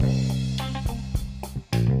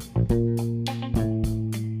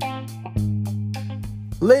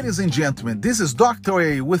Ladies and gentlemen, this is Dr.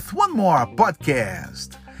 A with one more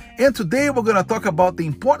podcast. And today we're going to talk about the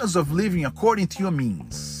importance of living according to your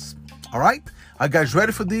means. All right? Are you guys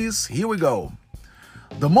ready for this? Here we go.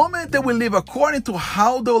 The moment that we live according to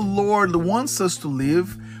how the Lord wants us to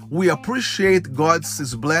live, we appreciate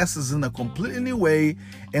God's blessings in a completely new way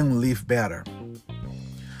and live better.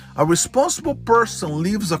 A responsible person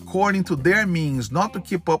lives according to their means, not to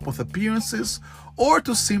keep up with appearances or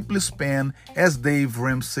to simply spend, as Dave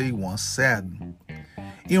Ramsey once said.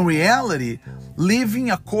 In reality,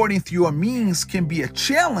 living according to your means can be a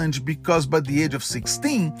challenge because by the age of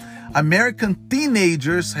 16, American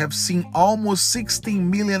teenagers have seen almost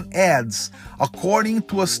 16 million ads, according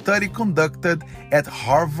to a study conducted at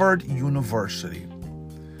Harvard University.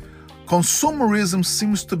 Consumerism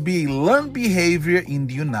seems to be a learned behavior in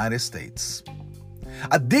the United States.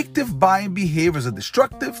 Addictive buying behaviors are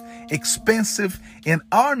destructive, expensive, and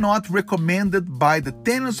are not recommended by the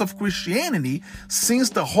tenets of Christianity, since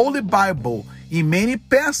the Holy Bible, in many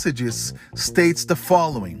passages, states the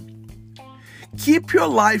following: keep your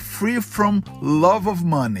life free from love of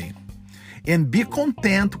money, and be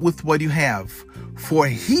content with what you have. For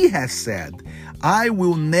he has said, I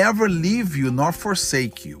will never leave you nor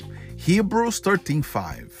forsake you. Hebrews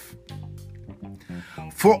 13:5.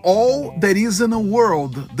 For all that is in the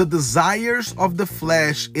world, the desires of the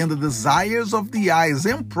flesh and the desires of the eyes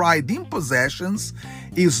and pride in possessions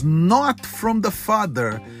is not from the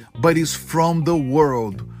Father, but is from the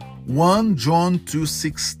world. 1 John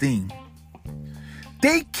 2:16.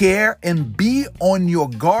 Take care and be on your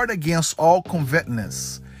guard against all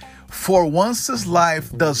covetousness, for one's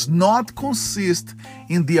life does not consist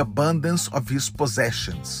in the abundance of his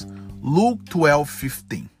possessions. Luke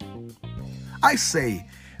 12:15. I say,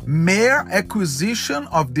 mere acquisition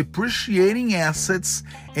of depreciating assets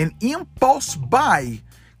and impulse buy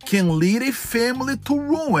can lead a family to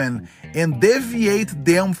ruin and deviate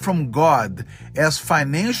them from God, as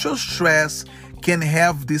financial stress can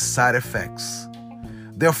have these side effects.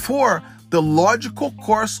 Therefore, the logical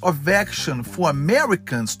course of action for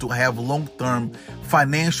Americans to have long-term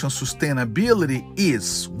financial sustainability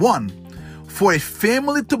is 1. For a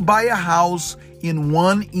family to buy a house in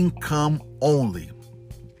one income only.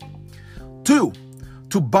 2.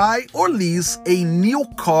 To buy or lease a new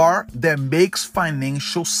car that makes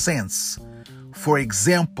financial sense. For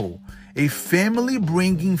example, a family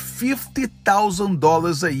bringing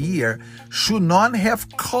 $50,000 a year should not have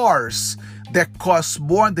cars that cost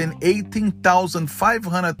more than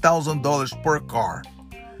 $18,500 per car.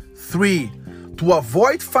 3. To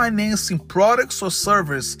avoid financing products or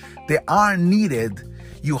services that are needed,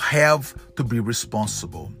 you have to be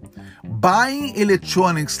responsible. Buying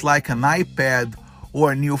electronics like an iPad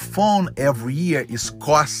or a new phone every year is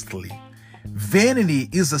costly. Vanity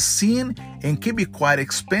is a sin and can be quite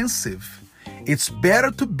expensive. It's better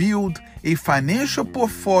to build a financial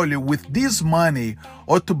portfolio with this money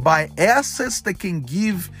or to buy assets that can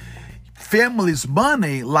give families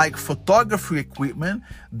money like photography equipment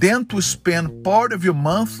than to spend part of your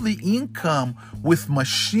monthly income with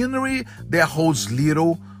machinery that holds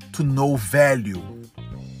little to no value.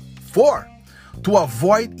 4. To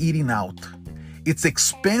avoid eating out. It's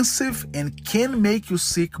expensive and can make you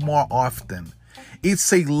sick more often.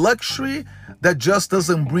 It's a luxury that just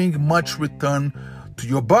doesn't bring much return to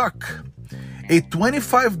your buck. A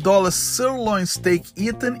 $25 sirloin steak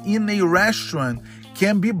eaten in a restaurant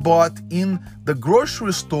can be bought in the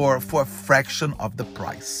grocery store for a fraction of the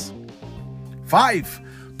price. 5.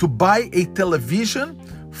 To buy a television,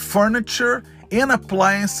 furniture, and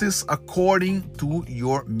appliances according to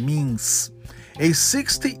your means. A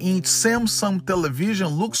 60-inch Samsung television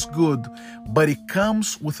looks good, but it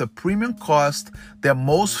comes with a premium cost that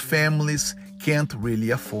most families can't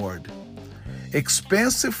really afford.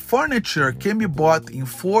 Expensive furniture can be bought in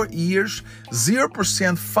 4 years,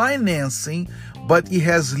 0% financing, but it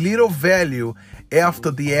has little value after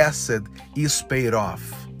the asset is paid off.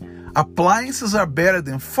 Appliances are better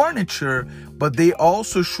than furniture, but they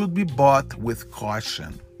also should be bought with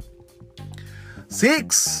caution.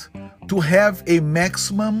 6. To have a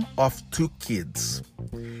maximum of 2 kids.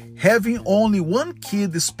 Having only 1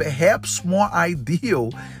 kid is perhaps more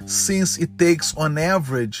ideal, since it takes on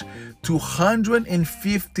average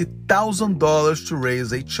 $250,000 to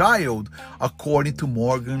raise a child, according to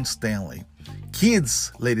Morgan Stanley.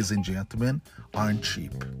 Kids, ladies and gentlemen, aren't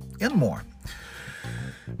cheap. And more.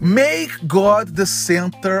 Make God the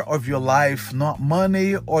center of your life, not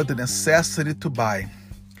money or the necessity to buy.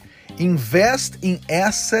 Invest in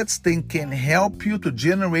assets that can help you to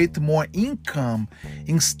generate more income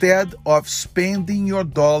instead of spending your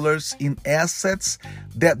dollars in assets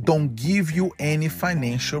that don't give you any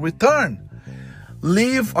financial return.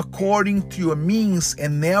 Live according to your means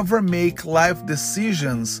and never make life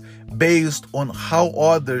decisions based on how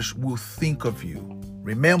others will think of you.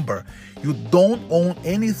 Remember, you don't owe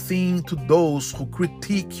anything to those who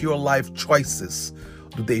critique your life choices.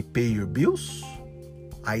 Do they pay your bills?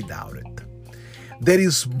 I doubt it. There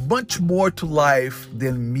is much more to life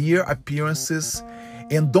than mere appearances,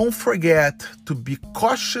 and don't forget to be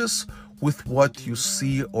cautious with what you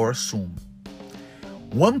see or assume.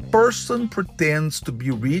 One person pretends to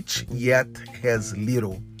be rich yet has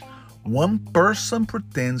little. One person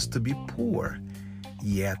pretends to be poor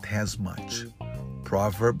yet has much.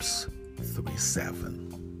 Proverbs 3:7.